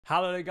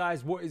Hello there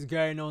guys, what is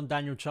going on?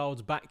 Daniel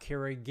Childs back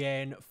here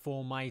again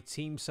for my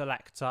team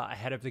selector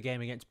ahead of the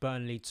game against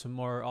Burnley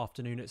tomorrow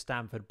afternoon at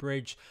Stamford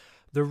Bridge.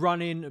 The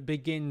run-in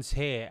begins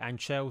here and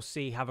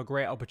Chelsea have a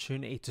great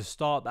opportunity to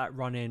start that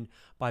run-in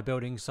by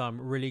building some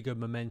really good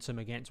momentum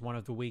against one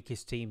of the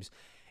weakest teams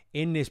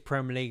in this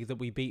Premier League that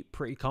we beat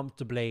pretty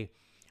comfortably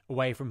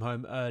away from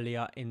home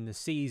earlier in the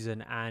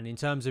season. And in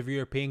terms of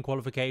European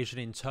qualification,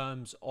 in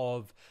terms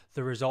of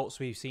the results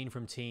we've seen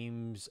from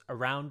teams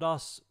around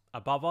us,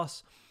 above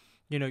us,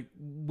 you know,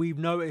 we've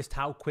noticed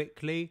how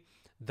quickly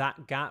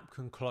that gap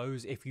can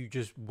close if you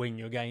just win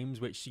your games,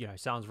 which, you know,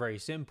 sounds very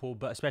simple,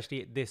 but especially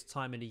at this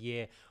time of the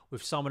year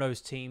with some of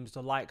those teams,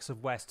 the likes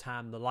of West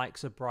Ham, the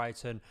likes of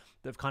Brighton,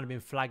 that have kind of been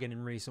flagging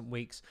in recent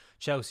weeks,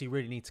 Chelsea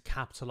really need to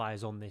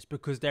capitalise on this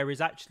because there is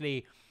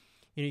actually,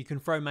 you know, you can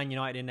throw Man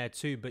United in there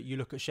too, but you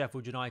look at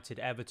Sheffield United,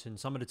 Everton,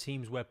 some of the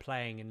teams we're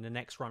playing in the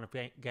next run of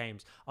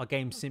games are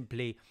games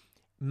simply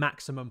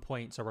maximum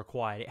points are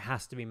required. It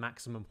has to be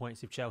maximum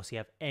points if Chelsea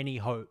have any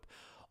hope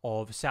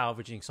of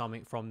salvaging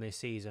something from this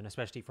season,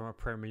 especially from a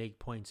Premier League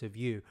point of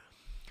view.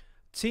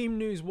 Team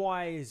news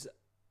wise,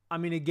 I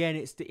mean, again,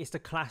 it's the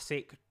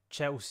classic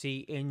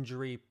Chelsea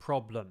injury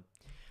problem.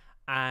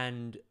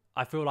 And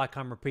I feel like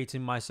I'm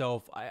repeating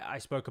myself. I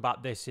spoke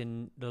about this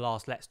in the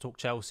last Let's Talk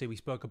Chelsea. We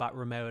spoke about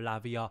Romeo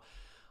Lavia.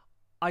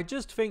 I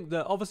just think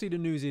that obviously the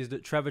news is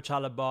that Trevor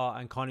Chalobah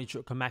and Carney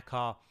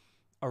Chukwuemeka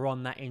are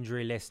on that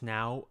injury list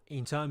now.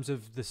 In terms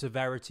of the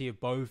severity of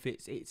both,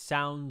 it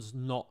sounds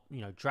not, you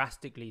know,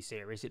 drastically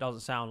serious. It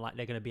doesn't sound like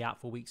they're going to be out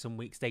for weeks and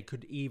weeks. They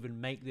could even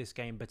make this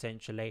game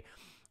potentially.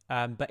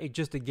 But it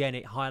just, again,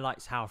 it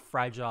highlights how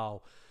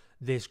fragile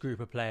this group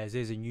of players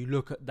is. And you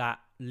look at that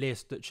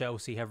list that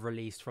Chelsea have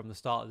released from the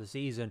start of the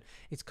season,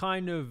 it's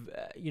kind of,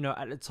 you know,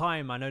 at the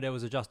time, I know there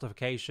was a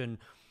justification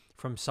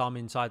from some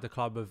inside the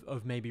club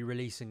of maybe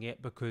releasing it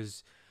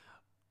because,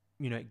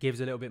 you know, it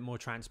gives a little bit more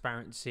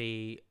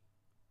transparency.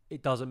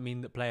 It doesn't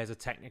mean that players are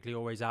technically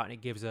always out, and it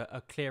gives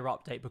a clear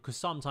update because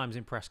sometimes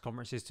in press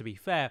conferences, to be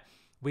fair,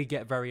 we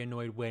get very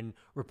annoyed when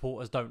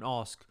reporters don't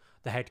ask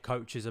the head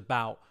coaches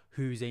about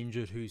who's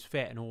injured, who's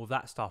fit and all of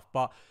that stuff.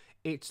 But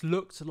it's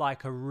looked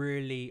like a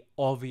really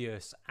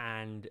obvious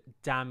and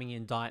damning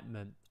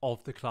indictment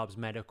of the club's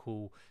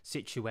medical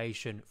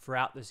situation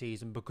throughout the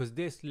season because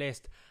this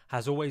list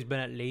has always been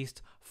at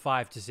least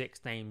 5 to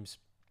 6 names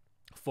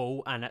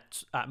full, and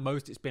at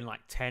most it's been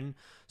like 10,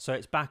 so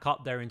it's back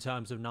up there in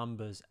terms of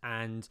numbers.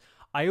 And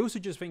I also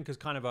just think as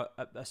kind of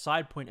a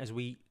side point as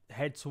we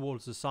head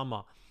towards the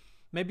summer,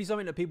 maybe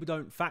something that people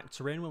don't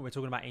factor in when we're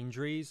talking about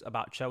injuries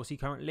about Chelsea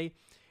currently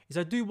is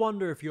I do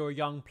wonder if you're a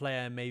young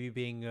player maybe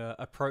being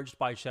approached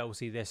by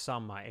Chelsea this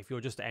summer, if you're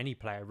just any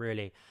player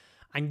really,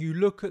 and you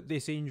look at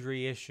this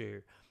injury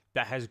issue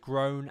that has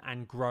grown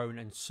and grown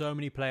and so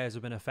many players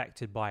have been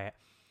affected by it,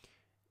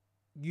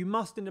 you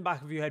must in the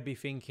back of your head be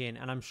thinking,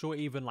 and I'm sure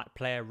even like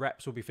player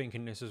reps will be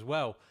thinking this as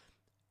well,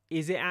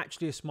 is it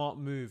actually a smart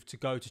move to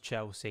go to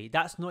Chelsea?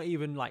 That's not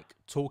even like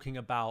talking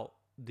about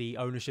the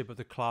ownership of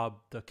the club,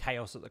 the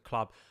chaos at the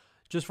club.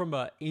 Just from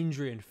an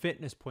injury and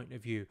fitness point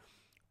of view,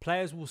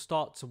 players will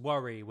start to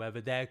worry whether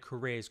their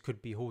careers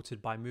could be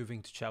halted by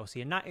moving to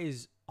Chelsea. And that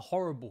is a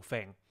horrible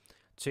thing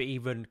to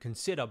even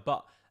consider.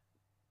 But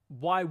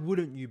why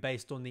wouldn't you,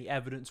 based on the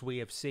evidence we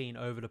have seen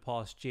over the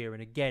past year?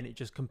 And again, it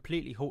just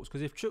completely halts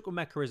because if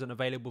Chukwuemeka isn't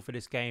available for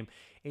this game,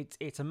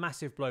 it's a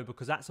massive blow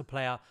because that's a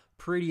player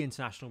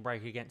pre-international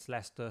break against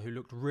Leicester who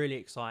looked really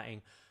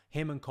exciting.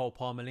 Him and Cole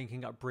Palmer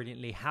linking up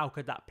brilliantly. How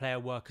could that player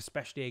work,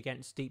 especially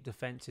against deep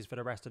defences for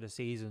the rest of the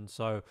season?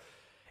 So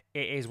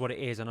it is what it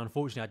is. And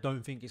unfortunately, I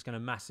don't think it's going to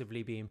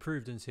massively be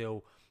improved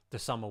until the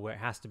summer where it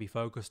has to be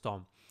focused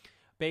on.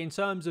 But in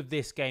terms of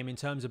this game, in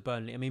terms of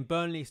Burnley, I mean,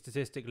 Burnley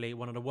statistically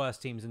one of the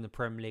worst teams in the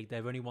Premier League.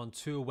 They've only won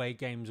 2 away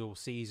games all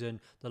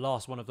season, the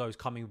last one of those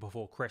coming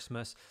before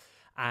Christmas.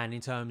 And in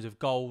terms of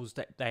goals,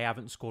 they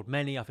haven't scored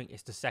many. I think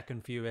it's the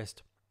second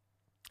fewest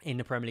in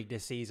the Premier League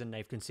this season.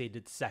 They've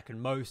conceded the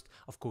second most.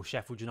 Of course,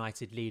 Sheffield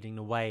United leading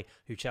the way,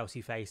 who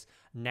Chelsea face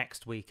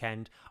next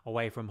weekend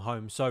away from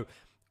home. So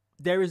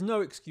there is no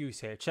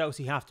excuse here.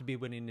 Chelsea have to be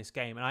winning this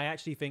game. And I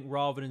actually think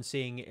rather than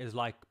seeing it as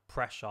like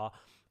pressure,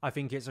 I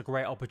think it's a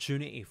great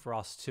opportunity for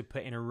us to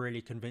put in a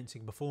really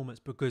convincing performance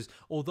because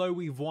although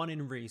we've won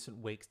in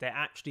recent weeks, there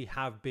actually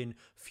have been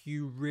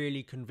few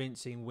really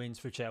convincing wins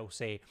for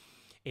Chelsea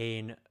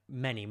in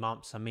many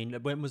months. I mean,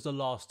 when was the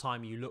last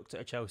time you looked at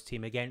a Chelsea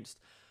team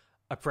against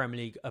a Premier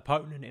League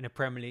opponent in a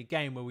Premier League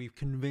game where we've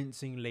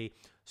convincingly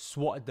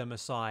swatted them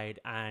aside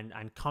and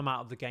come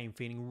out of the game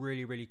feeling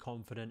really, really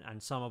confident,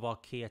 and some of our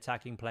key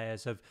attacking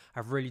players have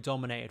really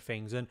dominated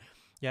things. And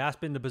yeah, that's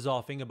been the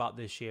bizarre thing about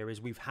this year is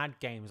we've had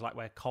games like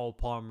where Cole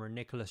Palmer and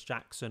Nicholas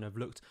Jackson have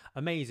looked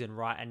amazing,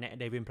 right? And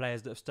they've been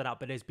players that have stood out,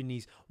 but there's been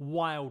these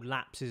wild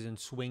lapses and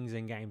swings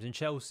in games. And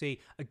Chelsea,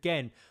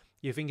 again,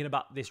 you're thinking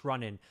about this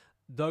run-in.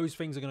 those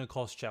things are going to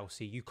cost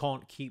Chelsea. You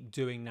can't keep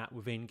doing that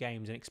within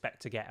games and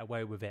expect to get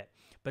away with it.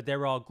 But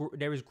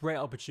there is great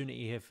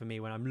opportunity here for me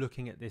when I'm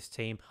looking at this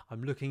team.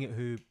 I'm looking at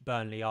who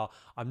Burnley are.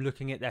 I'm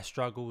looking at their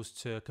struggles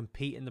to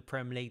compete in the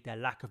Premier League, their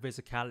lack of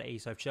physicality.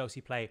 So if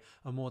Chelsea play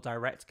a more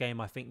direct game,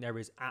 I think there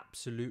is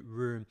absolute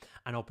room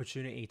and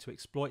opportunity to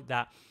exploit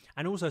that.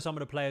 And also some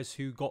of the players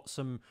who got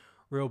some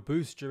real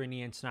boost during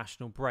the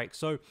international break.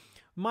 So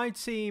my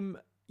team,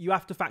 you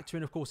have to factor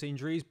in, of course,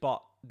 injuries,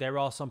 but there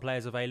are some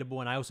players available.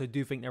 And I also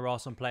do think there are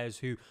some players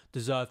who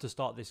deserve to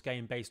start this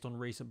game based on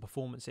recent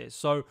performances.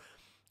 So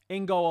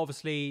in goal,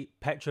 obviously,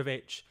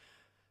 Petrovic.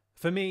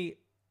 For me,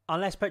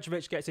 unless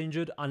Petrovic gets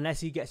injured,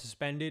 unless he gets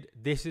suspended,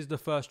 this is the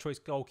first choice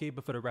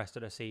goalkeeper for the rest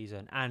of the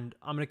season. And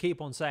I'm going to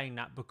keep on saying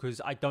that because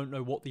I don't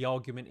know what the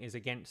argument is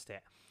against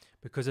it.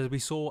 Because as we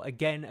saw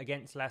again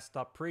against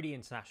Leicester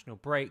pre-international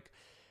break,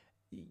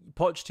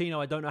 Pochettino,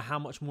 I don't know how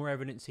much more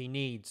evidence he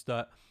needs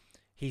that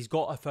he's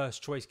got a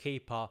first choice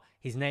keeper.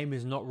 His name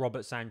is not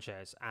Robert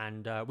Sanchez.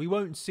 And we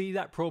won't see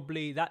that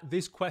probably.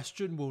 This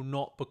question will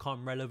not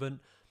become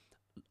relevant,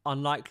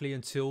 unlikely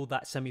until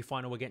that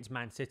semi-final against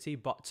Man City.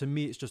 But to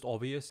me, it's just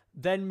obvious.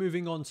 Then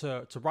moving on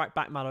to right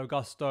back Malo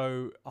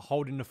Gusto,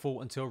 holding the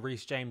fort until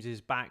Reece James is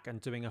back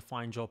and doing a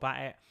fine job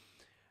at it.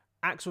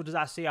 Axel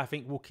Disasi, I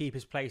think, will keep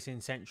his place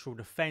in central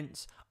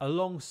defence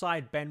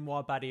alongside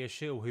Benoit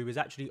Badiashile, who is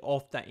actually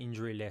off that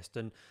injury list.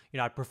 And,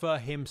 I prefer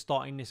him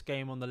starting this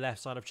game on the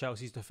left side of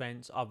Chelsea's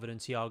defence other than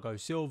Thiago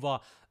Silva.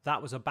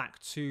 That was a back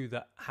two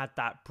that had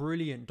that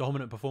brilliant,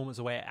 dominant performance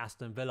away at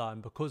Aston Villa.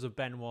 And because of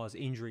Benoit's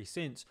injury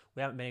since,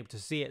 we haven't been able to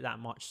see it that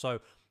much. So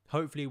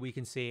hopefully we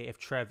can see it if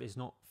Trev is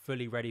not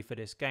fully ready for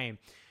this game.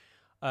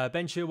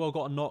 Ben Chilwell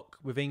got a knock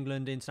with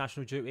England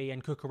international duty,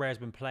 and Cucurella has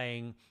been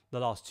playing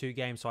the last two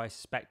games, so I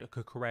suspect that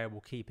Cucurella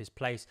will keep his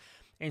place.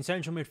 In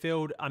central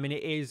midfield, I mean,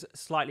 it is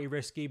slightly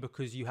risky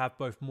because you have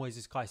both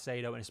Moises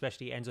Caicedo and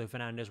especially Enzo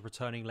Fernandez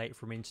returning late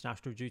from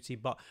international duty,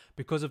 but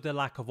because of the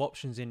lack of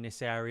options in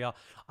this area,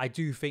 I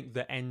do think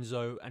that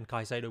Enzo and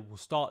Caicedo will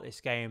start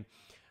this game.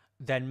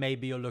 Then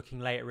maybe you're looking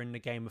later in the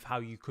game of how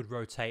you could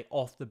rotate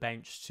off the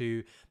bench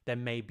to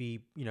then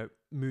maybe,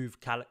 move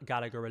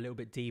Gallagher a little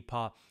bit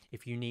deeper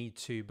if you need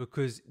to.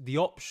 Because the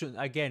options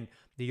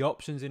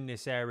in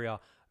this area,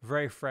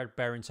 very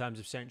threadbare in terms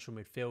of central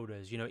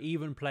midfielders.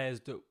 Even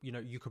players that,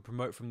 you could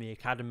promote from the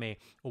academy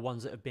or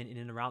ones that have been in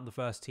and around the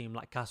first team,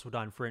 like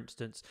Castledine, for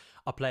instance,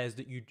 are players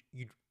that you'd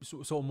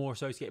sort of more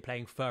associate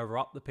playing further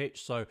up the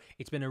pitch. So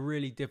it's been a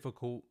really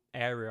difficult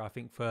area, I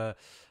think, for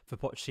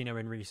Pochettino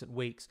in recent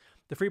weeks.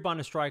 The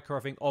three-binder striker,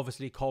 I think,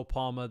 obviously Cole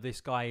Palmer. This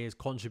guy is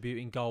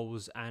contributing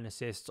goals and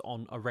assists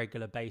on a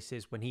regular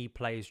basis. When he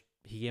plays,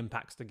 he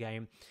impacts the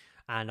game.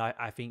 And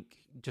I think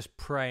just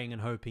praying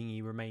and hoping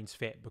he remains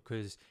fit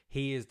because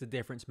he is the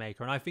difference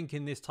maker. And I think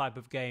in this type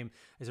of game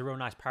is a real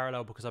nice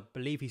parallel because I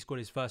believe he scored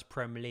his first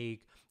Premier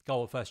League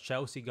goal, first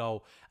Chelsea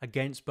goal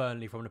against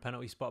Burnley from the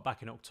penalty spot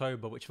back in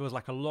October, which feels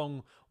like a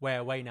long way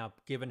away now,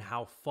 given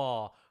how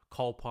far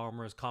Cole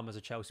Palmer has come as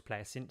a Chelsea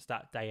player since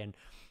that day. And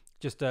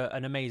just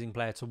an amazing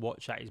player to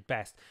watch at his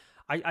best.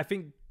 I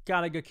think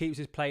Gallagher keeps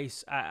his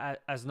place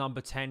as number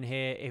 10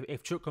 here.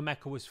 If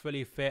Chukwuemeka was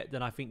fully fit,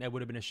 then I think there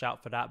would have been a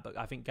shout for that. But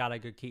I think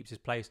Gallagher keeps his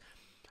place.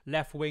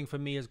 Left wing for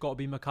me has got to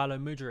be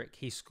Mykhailo Mudryk.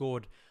 He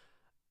scored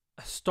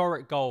a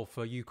historic goal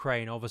for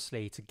Ukraine,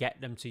 obviously, to get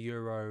them to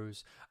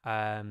Euros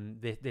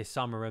this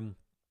summer. And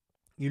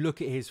you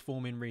look at his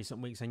form in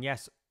recent weeks, and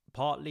yes,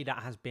 partly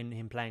that has been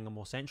him playing a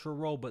more central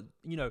role. But,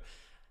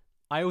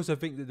 I also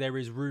think that there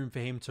is room for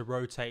him to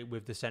rotate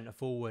with the centre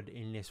forward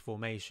in this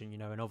formation,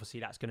 and obviously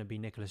that's going to be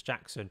Nicholas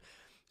Jackson.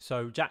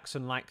 So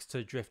Jackson likes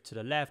to drift to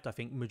the left. I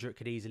think Mudryk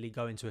could easily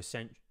go into a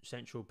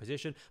central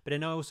position. But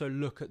then I also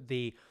look at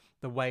the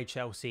way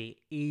Chelsea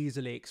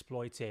easily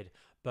exploited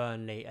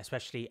Burnley,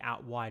 especially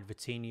out wide,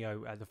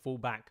 Vitinho at the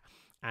fullback.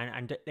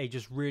 And they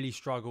just really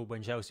struggled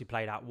when Chelsea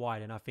played out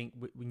wide. And I think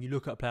when you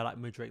look at a player like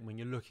Mudryk, when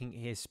you're looking at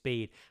his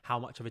speed, how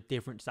much of a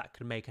difference that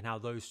could make and how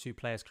those two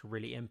players could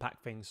really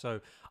impact things. So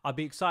I'd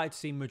be excited to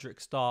see Mudryk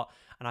start.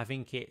 And I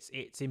think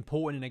it's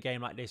important in a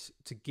game like this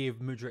to give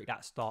Mudryk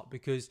that start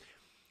because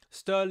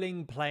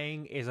Sterling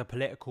playing is a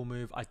political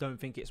move. I don't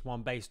think it's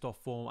one based off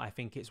form. I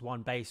think it's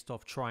one based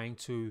off trying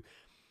to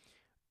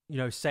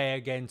say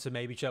again to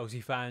maybe Chelsea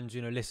fans,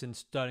 listen,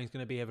 Sterling's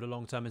going to be here for the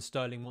long term and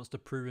Sterling wants to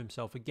prove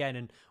himself again.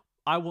 And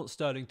I want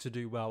Sterling to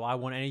do well. I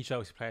want any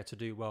Chelsea player to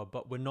do well.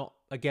 But we're not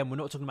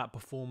talking about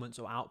performance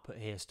or output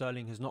here.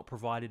 Sterling has not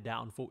provided that,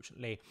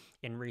 unfortunately,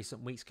 in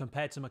recent weeks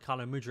compared to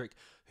Mykhailo Mudryk,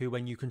 who,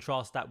 when you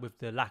contrast that with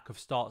the lack of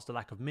starts, the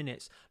lack of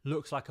minutes,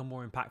 looks like a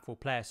more impactful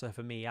player. So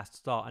for me, he has to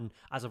start. And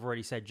as I've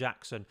already said,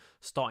 Jackson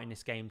starting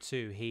this game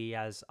too. He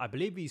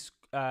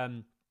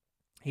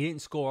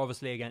didn't score,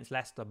 obviously, against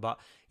Leicester, but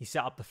he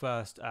set up the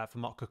first for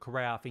Marc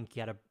Cucurella. I think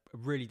he had a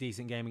really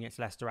decent game against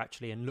Leicester,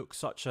 actually, and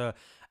looks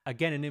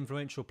an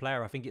influential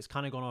player. I think it's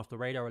kind of gone off the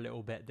radar a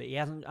little bit that he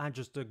hasn't had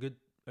just a good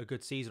a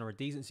good season or a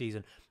decent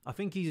season. I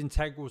think he's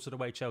integral to the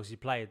way Chelsea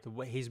play,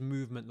 his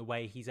movement, the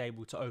way he's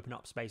able to open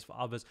up space for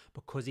others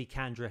because he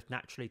can drift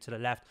naturally to the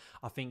left.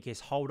 I think his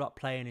hold-up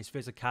play and his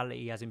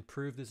physicality has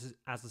improved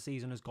as the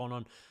season has gone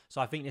on. So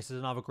I think this is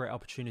another great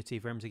opportunity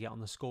for him to get on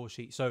the score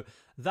sheet. So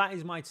that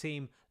is my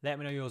team. Let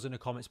me know yours in the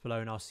comments below,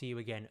 and I'll see you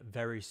again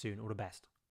very soon. All the best.